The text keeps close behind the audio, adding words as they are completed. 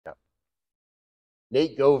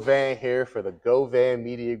Nate Govan here for the Govan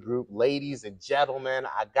Media Group. Ladies and gentlemen,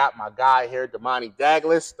 I got my guy here, Damoni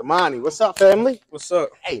Daglis. Damoni, what's up, family? What's up?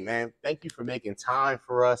 Hey, man, thank you for making time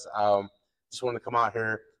for us. Just want to come out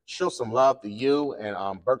here, show some love to you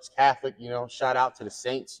and Berks Catholic, shout out to the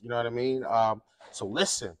Saints, you know what I mean? So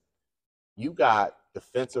listen, you got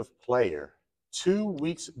defensive player of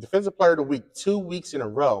the week, 2 weeks in a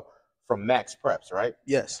row from Max Preps, right?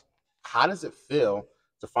 Yes. How does it feel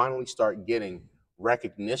to finally start getting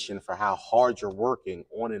recognition for how hard you're working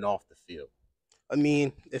on and off the field? I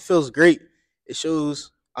mean, it feels great. It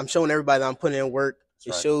shows I'm showing everybody that I'm putting in work.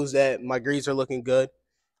 It right. shows that my grades are looking good.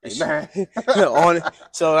 Amen.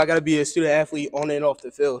 So I got to be a student athlete on and off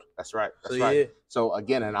the field. That's right. That's So, right. yeah. So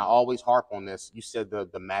again, and I always harp on this, you said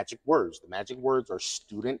the magic words. The magic words are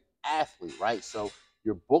student athlete, right? So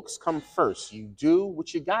your books come first. You do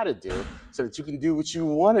what you got to do so that you can do what you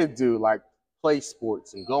want to do, like play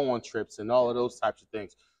sports and go on trips and all of those types of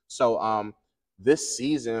things. So this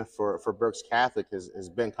season for Berks Catholic has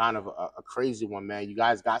been kind of a crazy one, man. You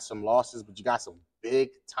guys got some losses, but you got some big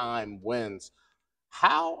time wins.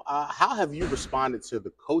 How have you responded to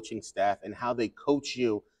the coaching staff and how they coach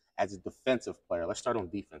you as a defensive player? Let's start on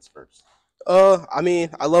defense first. I mean,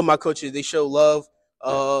 I love my coaches. They show love.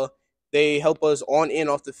 They help us on and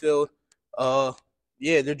off the field.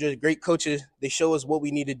 Yeah, they're just great coaches. They show us what we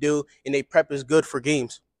need to do, and they prep us good for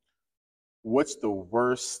games. What's the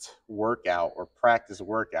worst workout or practice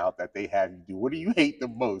workout that they have you do? What do you hate the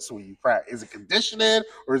most when you practice? Is it conditioning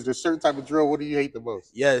or is there a certain type of drill? What do you hate the most?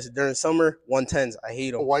 Yes, during summer, 110s. I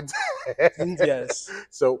hate them. 110. Yes.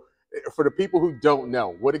 So for the people who don't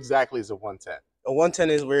know, what exactly is a 110? A 110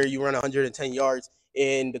 is where you run 110 yards,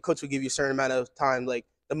 and the coach will give you a certain amount of time. Like,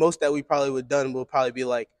 the most that we probably would have done will probably be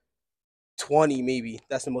like 20, maybe.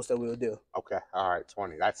 That's the most that we'll do. Okay. All right,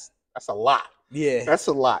 20. That's a lot. Yeah. That's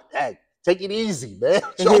a lot. Hey, take it easy, man.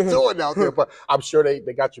 What y'all doing out there? But I'm sure they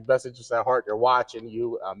got your best interests at heart. They're watching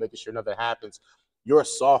you, making sure nothing happens. You're a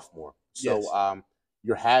sophomore, so Yes.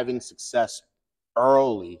 You're having success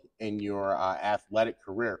early in your athletic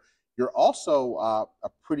career. You're also a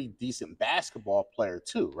pretty decent basketball player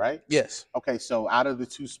too, right? Yes. Okay, so out of the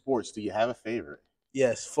two sports, do you have a favorite?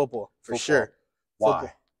 Yes, football, for Football. sure. Why?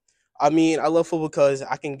 Football. I mean, I love football because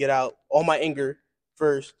I can get out all my anger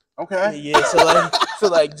first. Okay. Yeah, so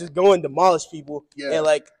like just go and demolish people. Yeah. And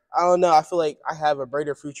like, I don't know, I feel like I have a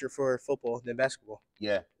brighter future for football than basketball.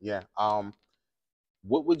 Yeah, yeah.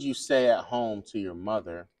 What would you say at home to your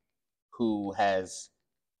mother who has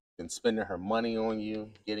been spending her money on you,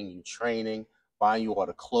 getting you training, buying you all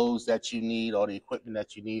the clothes that you need, all the equipment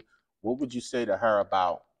that you need? What would you say to her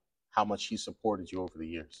about how much she supported you over the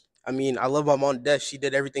years? I mean, I love my mom to death. She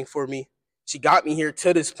did everything for me. She got me here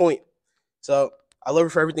to this point. So I love her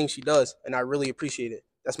for everything she does, and I really appreciate it.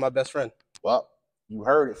 That's my best friend. Well, you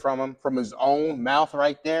heard it from him, from his own mouth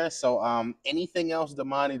right there. So anything else,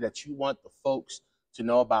 Damoni, that you want the folks to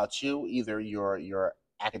know about you, either your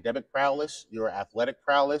academic prowess, your athletic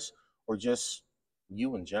prowess, or just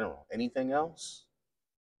you in general? Anything else?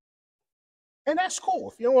 And that's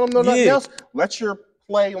cool. If you don't want to know nothing else, let your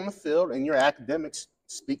play on the field and your academics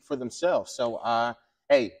speak for themselves. So,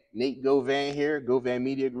 hey, Nate Govan here, Govan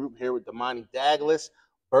Media Group here with Damoni Daglis,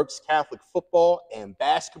 Berks Catholic football and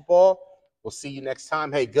basketball. We'll see you next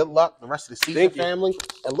time. Hey, good luck the rest of the season, family.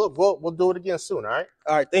 And look, we'll do it again soon, all right?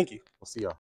 All right, thank you. We'll see y'all.